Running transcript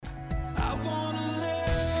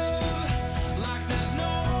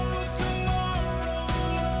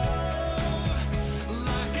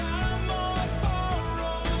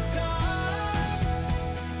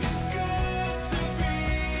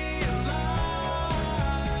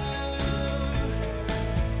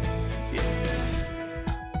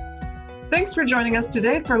Thanks for joining us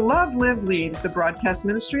today for Love, Live, Lead, the broadcast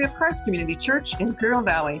ministry of Christ Community Church in Imperial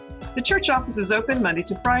Valley. The church office is open Monday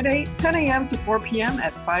to Friday, 10 a.m. to 4 p.m.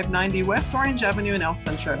 at 590 West Orange Avenue in El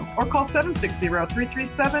Centro, or call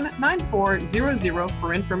 760-337-9400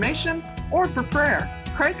 for information or for prayer.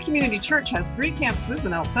 Christ Community Church has 3 campuses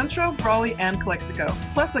in El Centro, Brawley, and Calexico,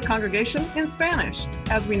 plus a congregation in Spanish.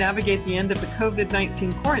 As we navigate the end of the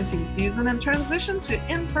COVID-19 quarantine season and transition to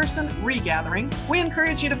in-person regathering, we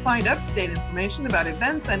encourage you to find up-to-date information about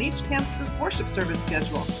events and each campus's worship service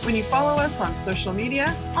schedule when you follow us on social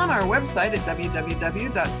media, on our website at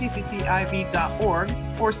www.cccIV.org,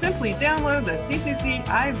 or simply download the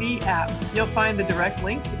CCCIV app. You'll find the direct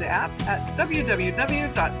link to the app at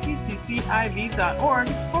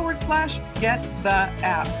www.cccIV.org/get the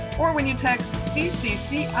app, or when you text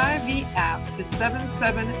CCCIV app to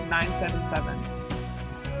 77977.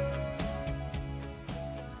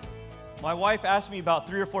 My wife asked me about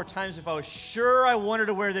 3 or 4 times if I was sure I wanted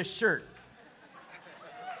to wear this shirt.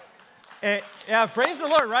 And, yeah, praise the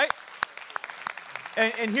Lord, right?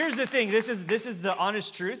 And here's the thing. This is the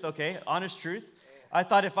honest truth, okay? Honest truth. I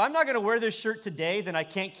thought if I'm not going to wear this shirt today, then I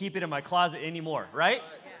can't keep it in my closet anymore, right?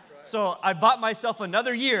 So I bought myself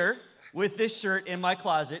another year with this shirt in my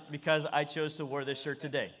closet because I chose to wear this shirt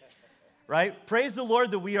today, right? Praise the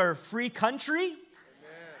Lord that we are a free country.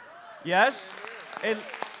 Yes? At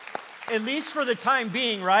least for the time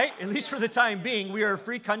being, right? At least for the time being, we are a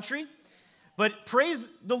free country. But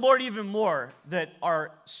praise the Lord even more that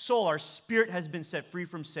our soul, our spirit has been set free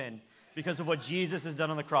from sin because of what Jesus has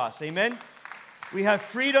done on the cross. Amen? We have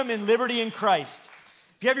freedom and liberty in Christ.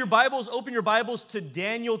 If you have your Bibles, open your Bibles to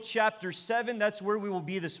Daniel chapter 7. That's where we will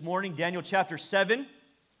be this morning, Daniel chapter 7.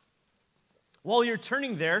 While you're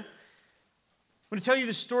turning there, I'm going to tell you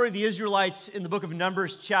the story of the Israelites in the book of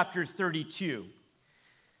Numbers chapter 32.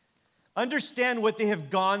 Understand what they have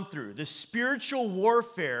gone through, the spiritual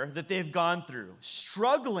warfare that they have gone through,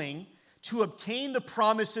 struggling to obtain the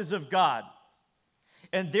promises of God.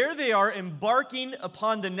 And there they are embarking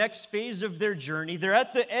upon the next phase of their journey. They're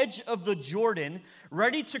at the edge of the Jordan,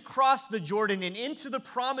 ready to cross the Jordan and into the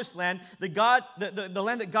promised land, the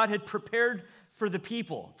land that God had prepared for the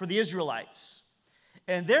people, for the Israelites.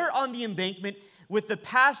 And they're on the embankment with the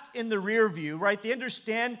past in the rear view, right? They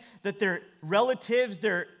understand that their relatives,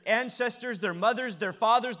 their ancestors, their mothers, their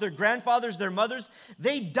fathers, their grandfathers, their mothers,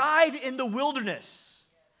 they died in the wilderness,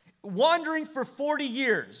 wandering for 40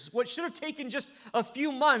 years. What should have taken just a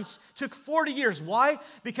few months took 40 years. Why?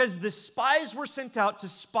 Because the spies were sent out to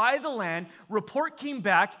spy the land. Report came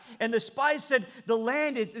back, and the spies said, the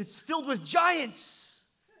land is filled with giants.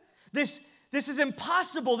 This is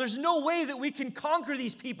impossible. There's no way that we can conquer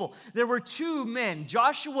these people. There were 2 men,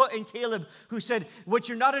 Joshua and Caleb, who said, what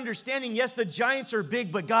you're not understanding, yes, the giants are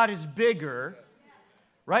big, but God is bigger.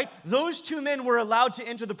 Right? Those 2 men were allowed to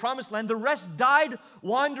enter the promised land. The rest died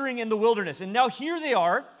wandering in the wilderness. And now here they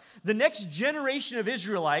are. The next generation of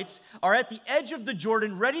Israelites are at the edge of the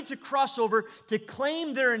Jordan, ready to cross over to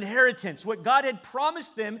claim their inheritance, what God had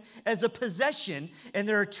promised them as a possession. And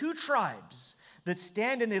there are 2 tribes that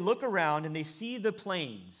stand and they look around and they see the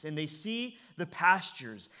plains and they see the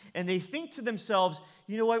pastures and they think to themselves,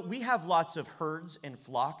 you know what, we have lots of herds and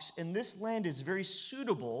flocks and this land is very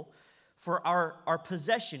suitable for our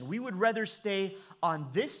possession. We would rather stay on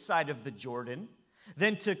this side of the Jordan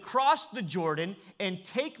than to cross the Jordan and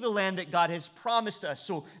take the land that God has promised us.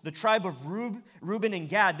 So the tribe of Reuben and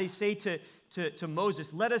Gad, they say to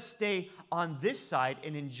Moses, let us stay on this side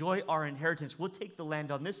and enjoy our inheritance. We'll take the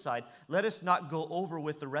land on this side. Let us not go over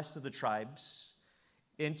with the rest of the tribes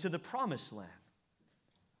into the promised land.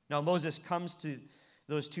 Now Moses comes to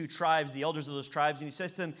those 2 tribes, the elders of those tribes, and he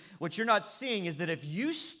says to them, what you're not seeing is that if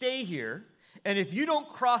you stay here and if you don't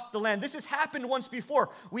cross the land, this has happened once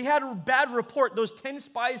before. We had a bad report. Those 10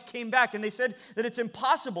 spies came back and they said that it's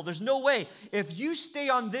impossible. There's no way. If you stay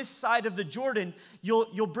on this side of the Jordan,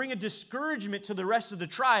 you'll bring a discouragement to the rest of the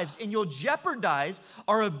tribes and you'll jeopardize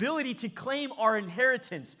our ability to claim our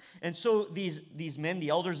inheritance. And so these men, the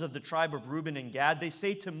elders of the tribe of Reuben and Gad, they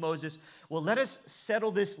say to Moses, well, let us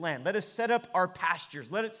settle this land. Let us set up our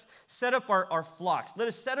pastures. Let us set up our flocks. Let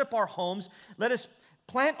us set up our homes. Let us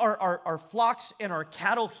plant our flocks and our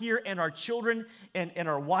cattle here and our children and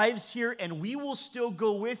our wives here, and we will still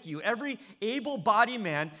go with you. Every able-bodied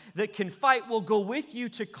man that can fight will go with you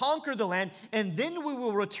to conquer the land, and then we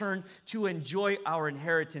will return to enjoy our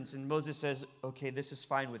inheritance. And Moses says, okay, this is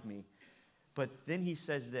fine with me. But then he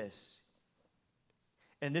says this,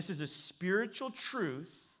 and this is a spiritual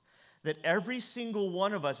truth that every single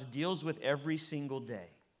one of us deals with every single day.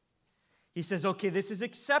 He says, okay, this is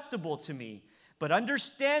acceptable to me, But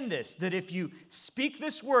understand this, that if you speak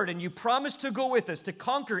this word and you promise to go with us, to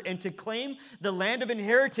conquer and to claim the land of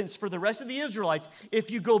inheritance for the rest of the Israelites, if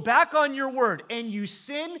you go back on your word and you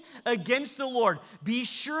sin against the Lord, be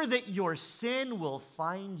sure that your sin will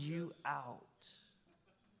find you out.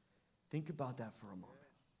 Think about that for a moment.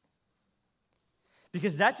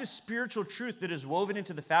 Because that's a spiritual truth that is woven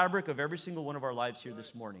into the fabric of every single one of our lives here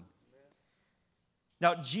this morning.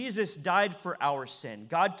 Now, Jesus died for our sin.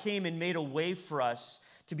 God came and made a way for us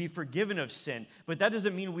to be forgiven of sin. But that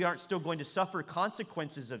doesn't mean we aren't still going to suffer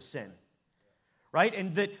consequences of sin, right?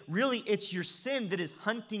 And that really it's your sin that is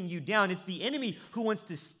hunting you down. It's the enemy who wants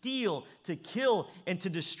to steal, to kill, and to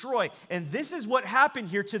destroy. And this is what happened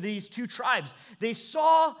here to these two tribes. They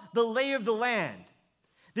saw the lay of the land.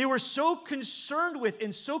 They were so concerned with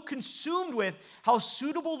and so consumed with how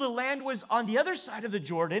suitable the land was on the other side of the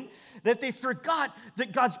Jordan that they forgot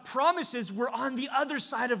that God's promises were on the other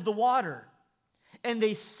side of the water. And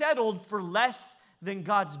they settled for less than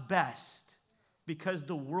God's best because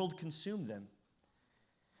the world consumed them.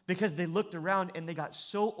 Because they looked around and they got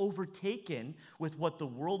so overtaken with what the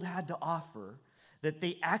world had to offer that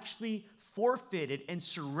they actually forfeited and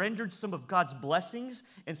surrendered some of God's blessings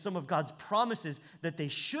and some of God's promises that they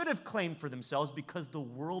should have claimed for themselves because the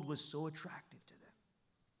world was so attractive to them.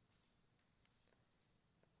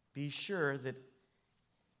 Be sure that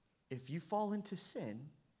if you fall into sin,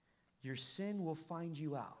 your sin will find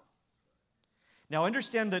you out. Now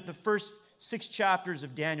understand that the first 6 chapters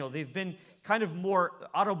of Daniel, they've been kind of more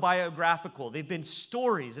autobiographical. They've been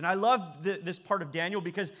stories. And I love this part of Daniel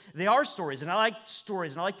because they are stories. And I like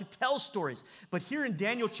stories. And I like to tell stories. But here in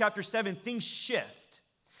Daniel chapter 7, things shift.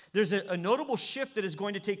 There's a notable shift that is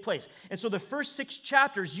going to take place. And so the first 6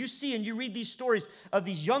 chapters, you see and you read these stories of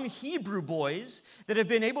these young Hebrew boys that have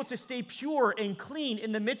been able to stay pure and clean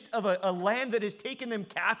in the midst of a land that has taken them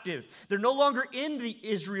captive. They're no longer in the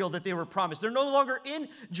Israel that they were promised. They're no longer in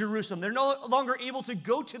Jerusalem. They're no longer able to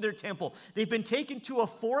go to their temple. They've been taken to a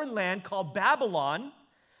foreign land called Babylon,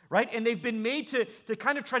 right? And they've been made to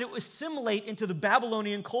kind of try to assimilate into the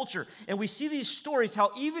Babylonian culture. And we see these stories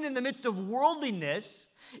how even in the midst of worldliness,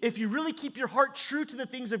 if you really keep your heart true to the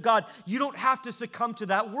things of God, you don't have to succumb to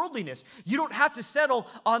that worldliness. You don't have to settle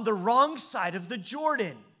on the wrong side of the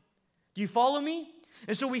Jordan. Do you follow me?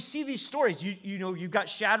 And so we see these stories. You know, you've got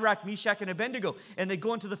Shadrach, Meshach, and Abednego, and they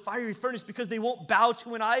go into the fiery furnace because they won't bow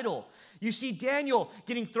to an idol. You see Daniel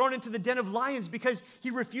getting thrown into the den of lions because he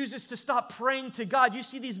refuses to stop praying to God. You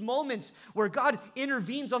see these moments where God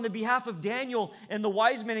intervenes on the behalf of Daniel and the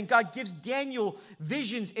wise men, and God gives Daniel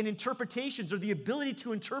visions and interpretations, or the ability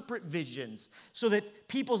to interpret visions so that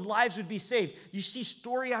people's lives would be saved. You see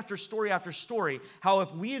story after story after story, how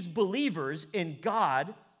if we as believers in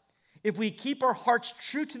God, if we keep our hearts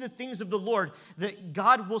true to the things of the Lord, that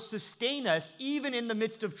God will sustain us even in the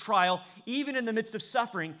midst of trial, even in the midst of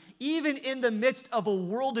suffering, even in the midst of a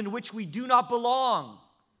world in which we do not belong.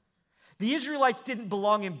 The Israelites didn't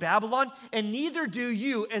belong in Babylon, and neither do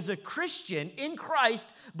you as a Christian in Christ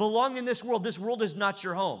belong in this world. This world is not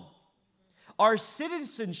your home. Our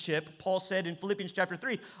citizenship, Paul said in Philippians chapter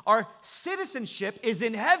 3, our citizenship is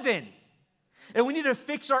in heaven. And we need to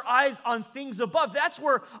fix our eyes on things above. That's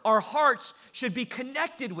where our hearts should be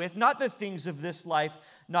connected with, not the things of this life,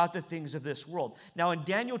 not the things of this world. Now, in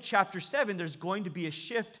Daniel chapter 7, there's going to be a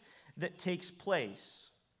shift that takes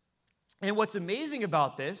place. And what's amazing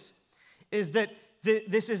about this is that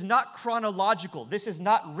this is not chronological. This is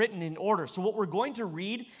not written in order. So what we're going to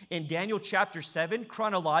read in Daniel chapter 7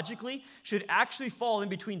 chronologically should actually fall in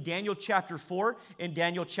between Daniel chapter 4 and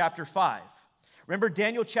Daniel chapter 5. Remember,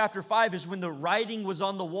 Daniel chapter 5 is when the writing was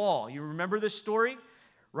on the wall. You remember this story,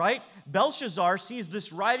 right? Belshazzar sees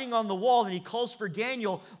this writing on the wall and he calls for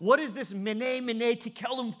Daniel. What is this mene,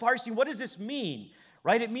 tekel upharsin? What does this mean?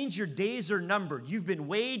 Right? It means your days are numbered. You've been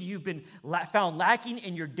weighed, you've been found lacking,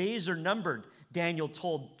 and your days are numbered, Daniel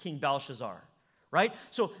told King Belshazzar. Right?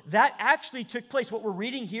 So that actually took place. What we're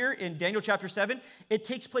reading here in Daniel chapter 7, it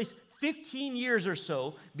takes place 15 years or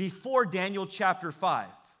so before Daniel chapter 5.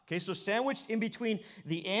 Okay, so sandwiched in between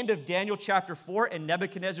the end of Daniel chapter 4 and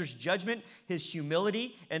Nebuchadnezzar's judgment, his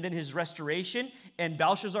humility, and then his restoration, and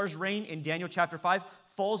Belshazzar's reign in Daniel chapter 5,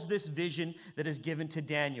 falls this vision that is given to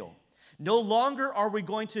Daniel. No longer are we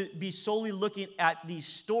going to be solely looking at these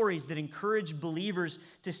stories that encourage believers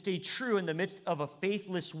to stay true in the midst of a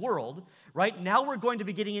faithless world, right? Now we're going to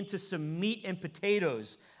be getting into some meat and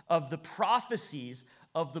potatoes of the prophecies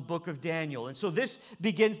of the book of Daniel. And so this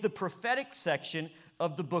begins the prophetic section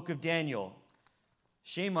of the book of Daniel.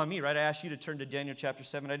 Shame on me, right? I asked you to turn to Daniel chapter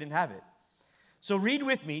 7. I didn't have it. So read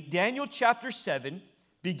with me, Daniel chapter 7,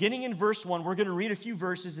 Beginning in verse 1, we're going to read a few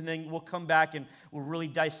verses and then we'll come back and we'll really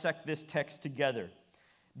dissect this text together.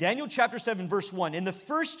 Daniel chapter 7, verse 1. In the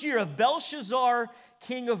first year of Belshazzar,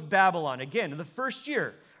 king of Babylon. Again, in the first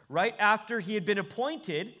year, right after he had been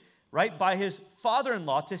appointed, right, by his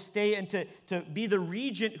father-in-law to stay and to be the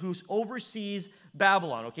regent who oversees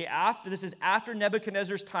Babylon. Okay, this is after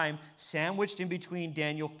Nebuchadnezzar's time, sandwiched in between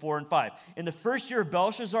Daniel 4 and 5. In the first year of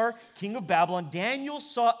Belshazzar, king of Babylon, Daniel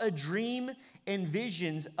saw a dream and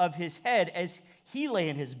visions of his head as he lay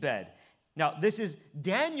in his bed. Now, this is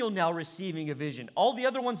Daniel now receiving a vision. All the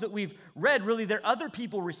other ones that we've read, really, they're other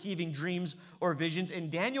people receiving dreams or visions, and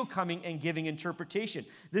Daniel coming and giving interpretation.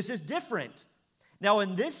 This is different. Now,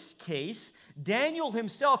 in this case, Daniel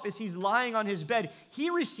himself, as he's lying on his bed, he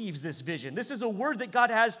receives this vision. This is a word that God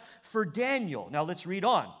has for Daniel. Now, let's read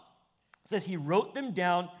on. It says he wrote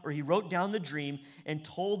down the dream and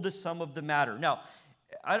told the sum of the matter. Now,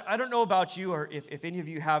 I don't know about you or if any of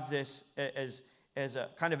you have this as a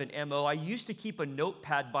kind of an MO. I used to keep a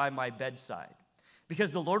notepad by my bedside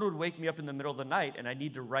because the Lord would wake me up in the middle of the night and I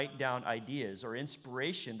need to write down ideas or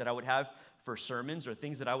inspiration that I would have for sermons or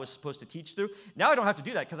things that I was supposed to teach through. Now I don't have to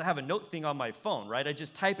do that because I have a note thing on my phone, right? I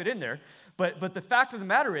just type it in there. But the fact of the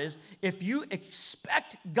matter is, if you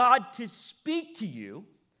expect God to speak to you,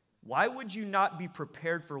 why would you not be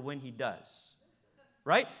prepared for when he does?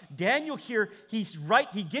 Right? Daniel here, he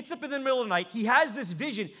gets up in the middle of the night, he has this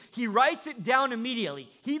vision, he writes it down immediately.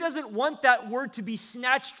 He doesn't want that word to be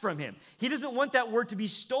snatched from him. He doesn't want that word to be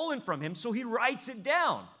stolen from him, so he writes it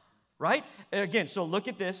down, right? Again, so look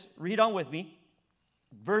at this, read on with me.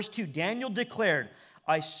 Verse 2, Daniel declared,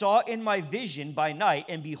 I saw in my vision by night,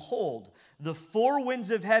 and behold, the four winds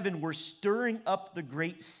of heaven were stirring up the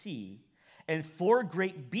great sea, and four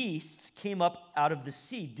great beasts came up out of the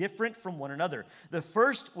sea, different from one another. The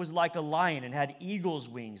first was like a lion and had eagle's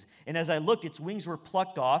wings. And as I looked, its wings were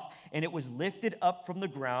plucked off, and it was lifted up from the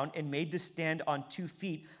ground and made to stand on 2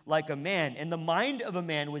 feet like a man. And the mind of a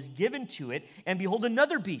man was given to it. And behold,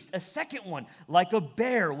 another beast, a second one, like a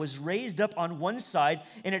bear, was raised up on one side,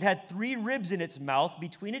 and it had 3 ribs in its mouth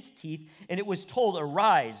between its teeth. And it was told,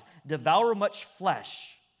 arise, devour much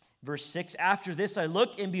flesh. Verse 6, after this I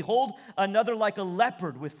looked, and behold, another like a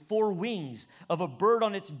leopard with 4 wings of a bird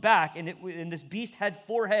on its back, and this beast had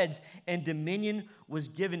 4 heads, and dominion was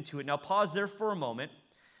given to it. Now pause there for a moment.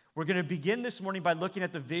 We're going to begin this morning by looking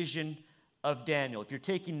at the vision of Daniel. If you're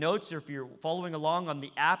taking notes or if you're following along on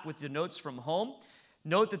the app with the notes from home,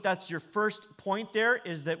 note that that's your first point there,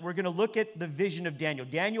 is that we're going to look at the vision of Daniel.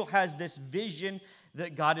 Daniel has this vision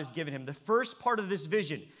that God has given him. The first part of this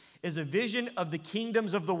vision is a vision of the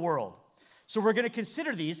kingdoms of the world. So we're going to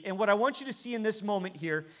consider these, and what I want you to see in this moment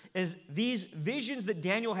here is these visions that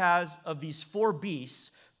Daniel has of these 4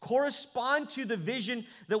 beasts correspond to the vision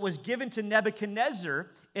that was given to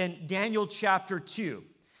Nebuchadnezzar in Daniel chapter 2.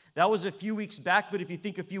 That was a few weeks back, but if you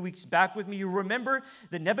think a few weeks back with me, you remember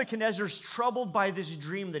that Nebuchadnezzar's troubled by this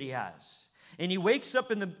dream that he has. And he wakes up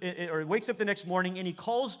the next morning and he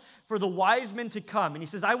calls for the wise men to come. And he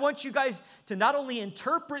says, I want you guys to not only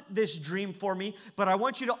interpret this dream for me, but I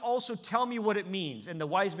want you to also tell me what it means. And the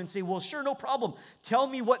wise men say, well, sure, no problem. Tell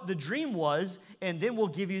me what the dream was, and then we'll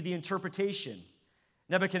give you the interpretation.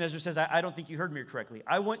 Nebuchadnezzar says, I don't think you heard me correctly.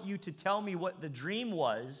 I want you to tell me what the dream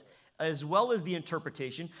was, as well as the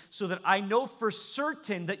interpretation, so that I know for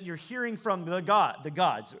certain that you're hearing from the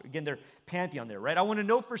gods. Again, they're pantheon there, right? I want to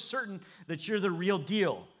know for certain that you're the real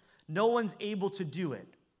deal. No one's able to do it.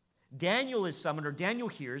 Daniel is summoned, or Daniel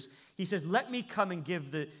hears. He says, let me come and give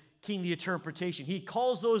the king the interpretation. He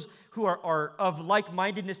calls those who are of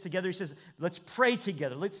like-mindedness together. He says, let's pray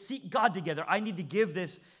together. Let's seek God together. I need to give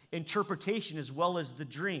this interpretation as well as the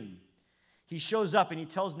dream. He shows up and he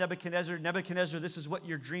tells Nebuchadnezzar, this is what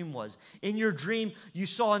your dream was. In your dream, you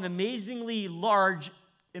saw an amazingly large,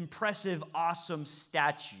 impressive, awesome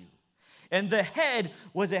statue. And the head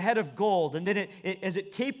was a head of gold. And then as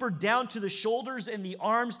it tapered down to the shoulders and the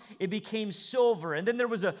arms, it became silver. And then there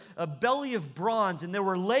was a belly of bronze, and there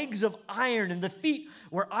were legs of iron, and the feet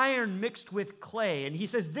were iron mixed with clay. And he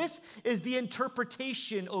says, this is the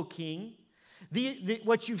interpretation, O king.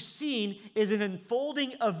 What you've seen is an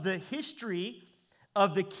unfolding of the history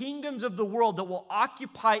of the kingdoms of the world that will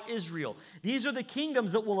occupy Israel. These are the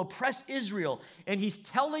kingdoms that will oppress Israel. And he's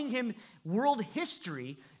telling him world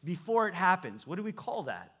history before it happens. What do we call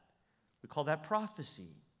that? We call that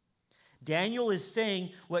prophecy. Daniel is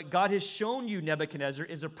saying what God has shown you, Nebuchadnezzar,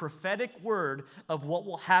 is a prophetic word of what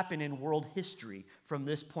will happen in world history from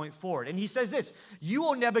this point forward. And he says this, you,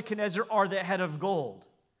 O Nebuchadnezzar, are the head of gold.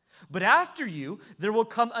 But after you, there will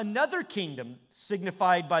come another kingdom,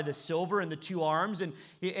 signified by the silver and the two arms. And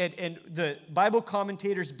the Bible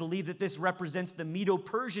commentators believe that this represents the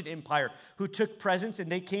Medo-Persian Empire, who took presence,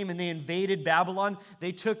 and they came and they invaded Babylon.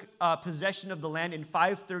 They took possession of the land in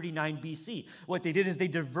 539 BC. What they did is they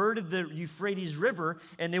diverted the Euphrates River,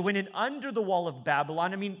 and they went in under the wall of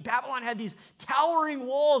Babylon. I mean, Babylon had these towering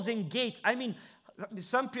walls and gates. I mean,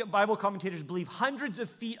 some Bible commentators believe hundreds of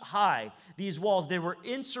feet high, these walls. They were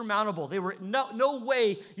insurmountable. They were no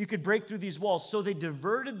way you could break through these walls. So they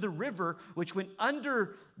diverted the river, which went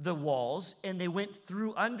under the walls, and they went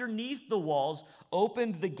through underneath the walls,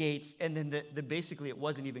 opened the gates, and then basically it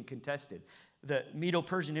wasn't even contested. The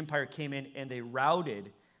Medo-Persian Empire came in and they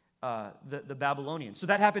routed the Babylonians. So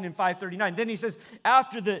that happened in 539. Then he says,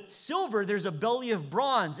 after the silver, there's a belly of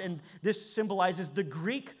bronze, and this symbolizes the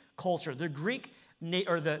Greek culture, the Greek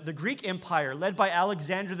Empire led by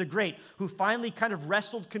Alexander the Great, who finally kind of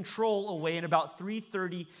wrestled control away in about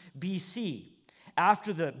 330 BC.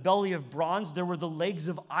 After the belly of bronze, there were the legs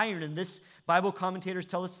of iron, and this, Bible commentators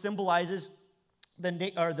tell us, symbolizes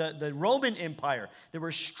the Roman Empire. They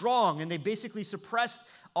were strong, and they basically suppressed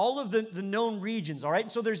all of the known regions, all right?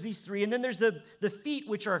 So there's these three. And then there's the feet,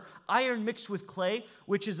 which are iron mixed with clay,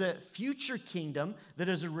 which is a future kingdom that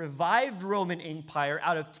is a revived Roman Empire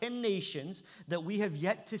out of 10 nations that we have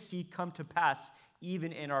yet to see come to pass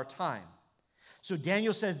even in our time. So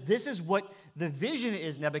Daniel says this is what the vision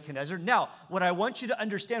is, Nebuchadnezzar. Now, what I want you to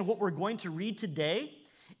understand, what we're going to read today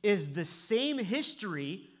is the same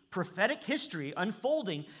history, prophetic history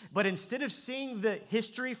unfolding, but instead of seeing the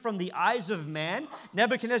history from the eyes of man,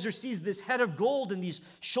 Nebuchadnezzar sees this head of gold and these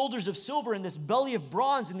shoulders of silver and this belly of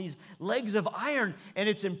bronze and these legs of iron, and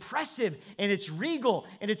it's impressive and it's regal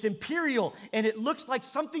and it's imperial and it looks like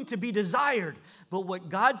something to be desired. But what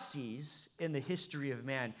God sees in the history of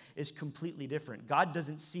man is completely different. God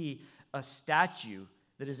doesn't see a statue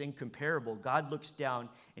that is incomparable. God looks down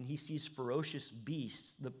and he sees ferocious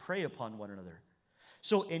beasts that prey upon one another.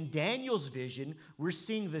 So in Daniel's vision, we're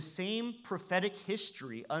seeing the same prophetic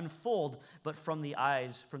history unfold, but from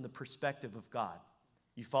the perspective of God.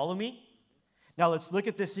 You follow me? Now let's look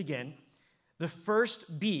at this again. The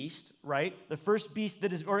first beast, right? The first beast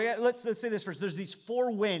that is, or let's say this first. There's these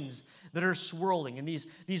four winds that are swirling, and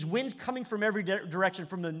these winds coming from every direction,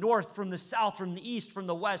 from the north, from the south, from the east, from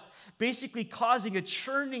the west, basically causing a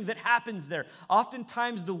churning that happens there.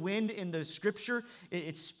 Oftentimes the wind in the scripture,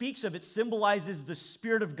 it symbolizes the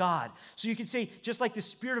Spirit of God. So you can say, just like the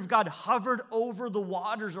Spirit of God hovered over the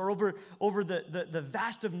waters or over the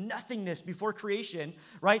vast of nothingness before creation,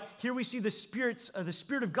 right? Here we see the Spirit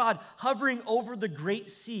of God hovering over the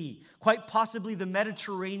great sea, quite possibly the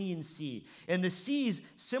Mediterranean Sea. And the seas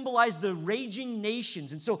symbolize the raging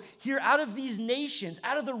nations. And so here, out of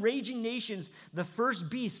the raging nations, the first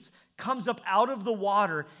beast comes up out of the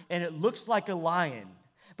water, and it looks like a lion,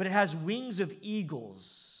 but it has wings of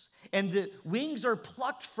eagles. And the wings are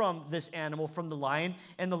plucked from this animal, from the lion,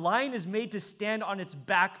 and the lion is made to stand on its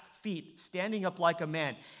back feet, standing up like a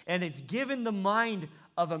man. And it's given the mind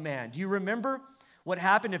of a man. Do you remember what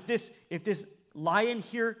happened if this lion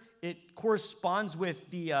here, it corresponds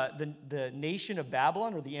with the nation of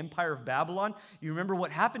Babylon or the empire of Babylon? You remember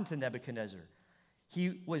what happened to Nebuchadnezzar?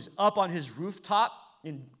 He was up on his rooftop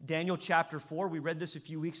in Daniel chapter 4. We read this a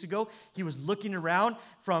few weeks ago. He was looking around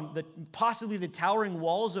from possibly the towering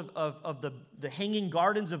walls of the hanging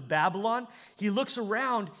gardens of Babylon. He looks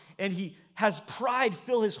around and he has pride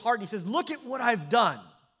fill his heart. And he says, look at what I've done.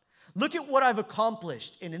 Look at what I've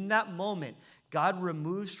accomplished. And in that moment, God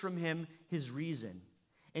removes from him his reason,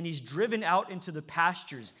 and he's driven out into the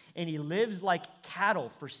pastures, and he lives like cattle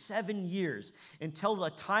for 7 years until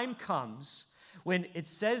the time comes when it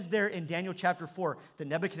says there in Daniel chapter 4 that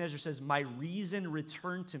Nebuchadnezzar says, my reason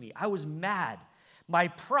returned to me. I was mad. My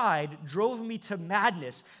pride drove me to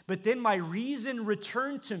madness, but then my reason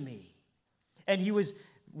returned to me. And he was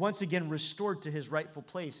once again restored to his rightful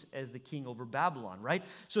place as the king over Babylon, right?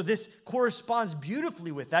 So this corresponds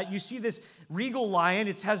beautifully with that. You see this regal lion,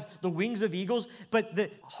 it has the wings of eagles, but the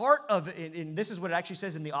heart of it, and this is what it actually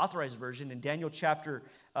says in the Authorized Version, in Daniel chapter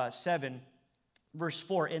 7, verse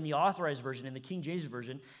 4, in the Authorized Version, in the King James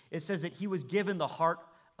Version, it says that he was given the heart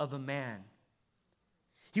of a man.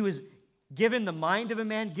 He was given the mind of a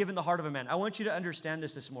man, given the heart of a man. I want you to understand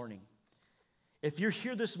this morning. If you're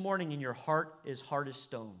here this morning and your heart is hard as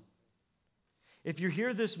stone, if you're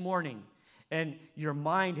here this morning and your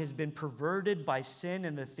mind has been perverted by sin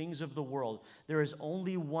and the things of the world, there is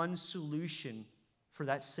only one solution for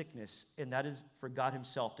that sickness, and that is for God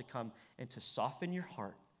himself to come and to soften your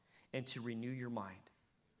heart and to renew your mind.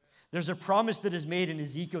 There's a promise that is made in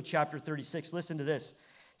Ezekiel chapter 36. Listen to this.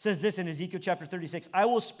 It says this in Ezekiel chapter 36, I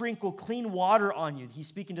will sprinkle clean water on you. He's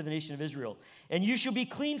speaking to the nation of Israel. And you shall be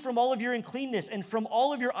clean from all of your uncleanness, and from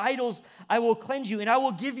all of your idols I will cleanse you, and I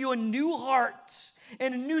will give you a new heart,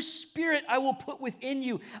 and a new spirit I will put within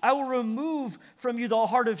you. I will remove from you the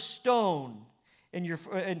heart of stone, and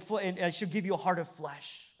I shall give you a heart of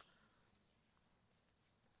flesh.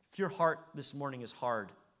 If your heart this morning is hard,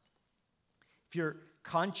 if your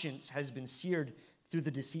conscience has been seared through the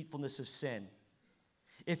deceitfulness of sin,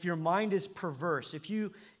 if your mind is perverse, if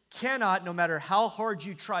you cannot, no matter how hard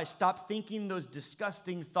you try, stop thinking those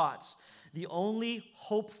disgusting thoughts, the only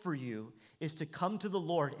hope for you is to come to the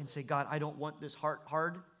Lord and say, God, I don't want this heart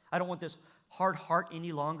hard. I don't want this hard heart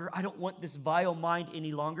any longer. I don't want this vile mind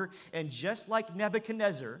any longer. And just like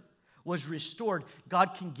Nebuchadnezzar was restored,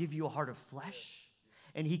 God can give you a heart of flesh,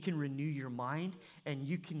 and he can renew your mind, and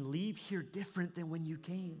you can leave here different than when you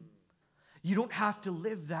came. You don't have to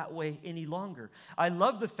live that way any longer. I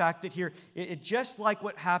love the fact that here, just like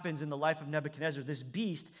what happens in the life of Nebuchadnezzar, this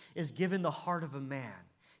beast is given the heart of a man.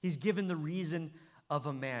 He's given the reason of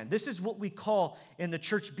a man. This is what we call in the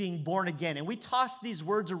church being born again. And we toss these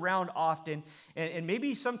words around often, and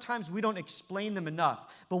maybe sometimes we don't explain them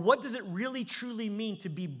enough. But what does it really truly mean to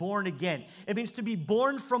be born again? It means to be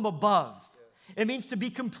born from above. It means to be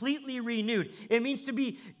completely renewed. It means to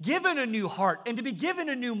be given a new heart and to be given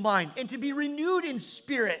a new mind and to be renewed in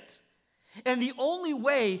spirit. And the only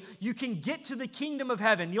way you can get to the kingdom of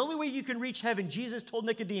heaven, the only way you can reach heaven, Jesus told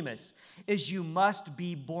Nicodemus, is you must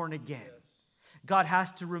be born again. God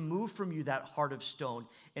has to remove from you that heart of stone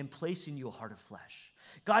and place in you a heart of flesh.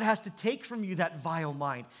 God has to take from you that vile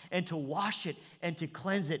mind and to wash it and to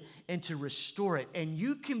cleanse it and to restore it. And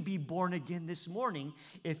you can be born again this morning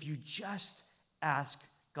if you just ask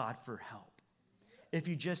God for help. If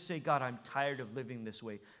you just say, God, I'm tired of living this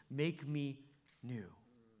way. Make me new.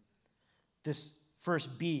 This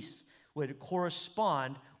first beast would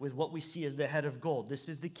correspond with what we see as the head of gold. This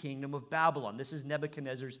is the kingdom of Babylon. This is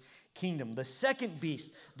Nebuchadnezzar's kingdom. The second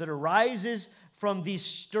beast that arises from these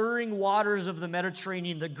stirring waters of the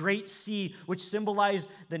Mediterranean, the great sea, which symbolize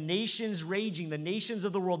the nations raging, the nations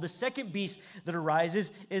of the world. The second beast that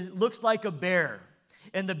arises looks like a bear.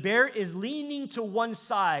 And the bear is leaning to one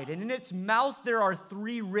side, and in its mouth there are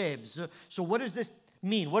 3 ribs. So what does this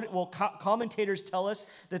mean? Commentators tell us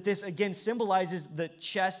that this again symbolizes the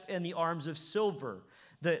chest and the arms of silver.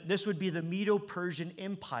 This would be the Medo-Persian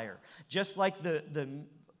Empire. Just like the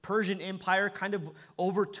Persian Empire kind of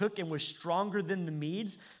overtook and was stronger than the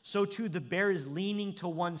Medes, so too the bear is leaning to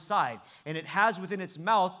one side. And it has within its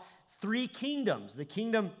mouth 3 kingdoms: the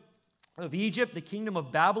kingdom of Egypt, the kingdom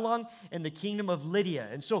of Babylon, and the kingdom of Lydia.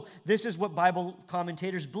 And so this is what Bible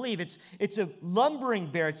commentators believe. It's a lumbering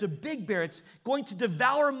bear. It's a big bear. It's going to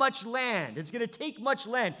devour much land. It's going to take much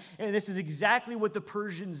land. And this is exactly what the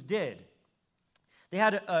Persians did. They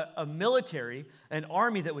had a military, an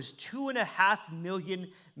army that was 2.5 million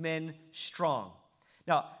men strong.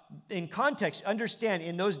 Now, in context, understand,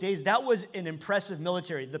 in those days, that was an impressive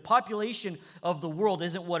military. The population of the world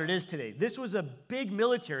isn't what it is today. This was a big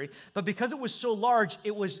military, but because it was so large,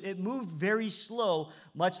 it moved very slow,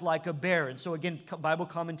 much like a bear. And so again, Bible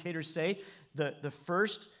commentators say the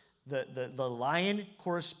lion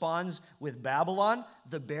corresponds with Babylon.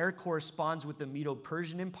 The bear corresponds with the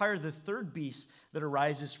Medo-Persian Empire. The third beast that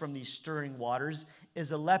arises from these stirring waters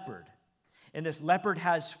is a leopard. And this leopard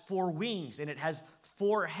has 4 wings, and it has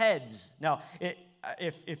 4 heads. Now,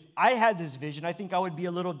 if I had this vision, I think I would be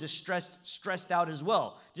a little stressed out as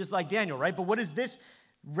well, just like Daniel, right? But what does this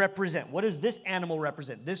represent? What does this animal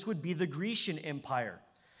represent? This would be the Grecian Empire.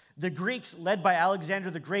 The Greeks, led by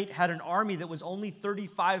Alexander the Great, had an army that was only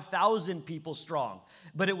 35,000 people strong.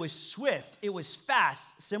 But it was swift, it was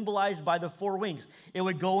fast, symbolized by the 4 wings. It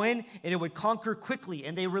would go in and it would conquer quickly.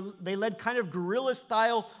 And they led kind of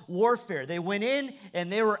guerrilla-style warfare. They went in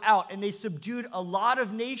and they were out. And they subdued a lot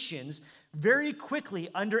of nations very quickly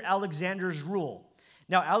under Alexander's rule.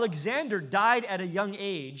 Now, Alexander died at a young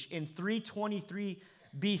age in 323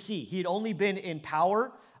 BC. He had only been in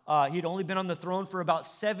power. He had only been on the throne for about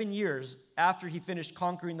 7 years after he finished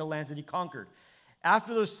conquering the lands that he conquered.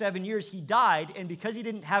 After those 7 years, he died, and because he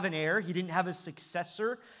didn't have an heir, he didn't have a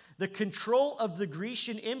successor, the control of the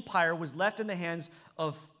Grecian Empire was left in the hands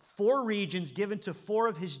of 4 regions given to 4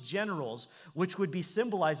 of his generals, which would be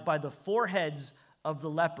symbolized by the 4 heads of the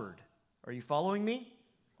leopard. Are you following me?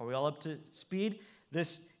 Are we all up to speed?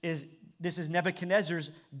 This is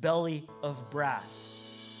Nebuchadnezzar's belly of brass.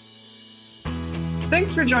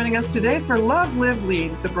 Thanks for joining us today for Love, Live,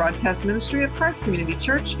 Lead, the broadcast ministry of Christ Community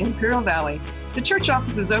Church, Imperial Valley. The church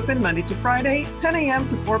office is open Monday to Friday, 10 a.m.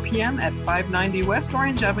 to 4 p.m. at 590 West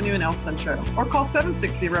Orange Avenue in El Centro, or call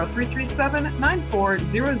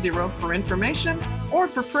 760-337-9400 for information or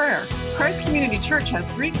for prayer. Christ Community Church has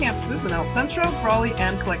 3 campuses in El Centro, Brawley,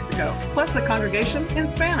 and Calexico, plus a congregation in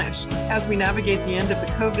Spanish. As we navigate the end of the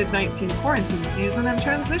COVID-19 quarantine season and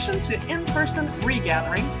transition to in-person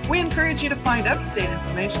regathering, we encourage you to find up-to-date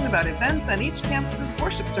information about events and each campus's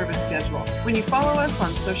worship service schedule when you follow us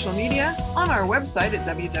on social media, on our website at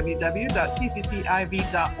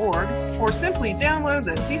www.cccIV.org, or simply download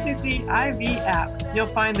the CCCIV app. You'll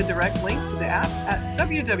find the direct link to the app at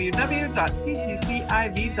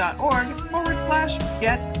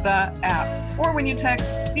www.cccIV.org/get-the-app, or when you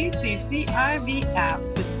text CCCIV app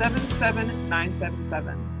to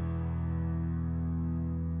 77977.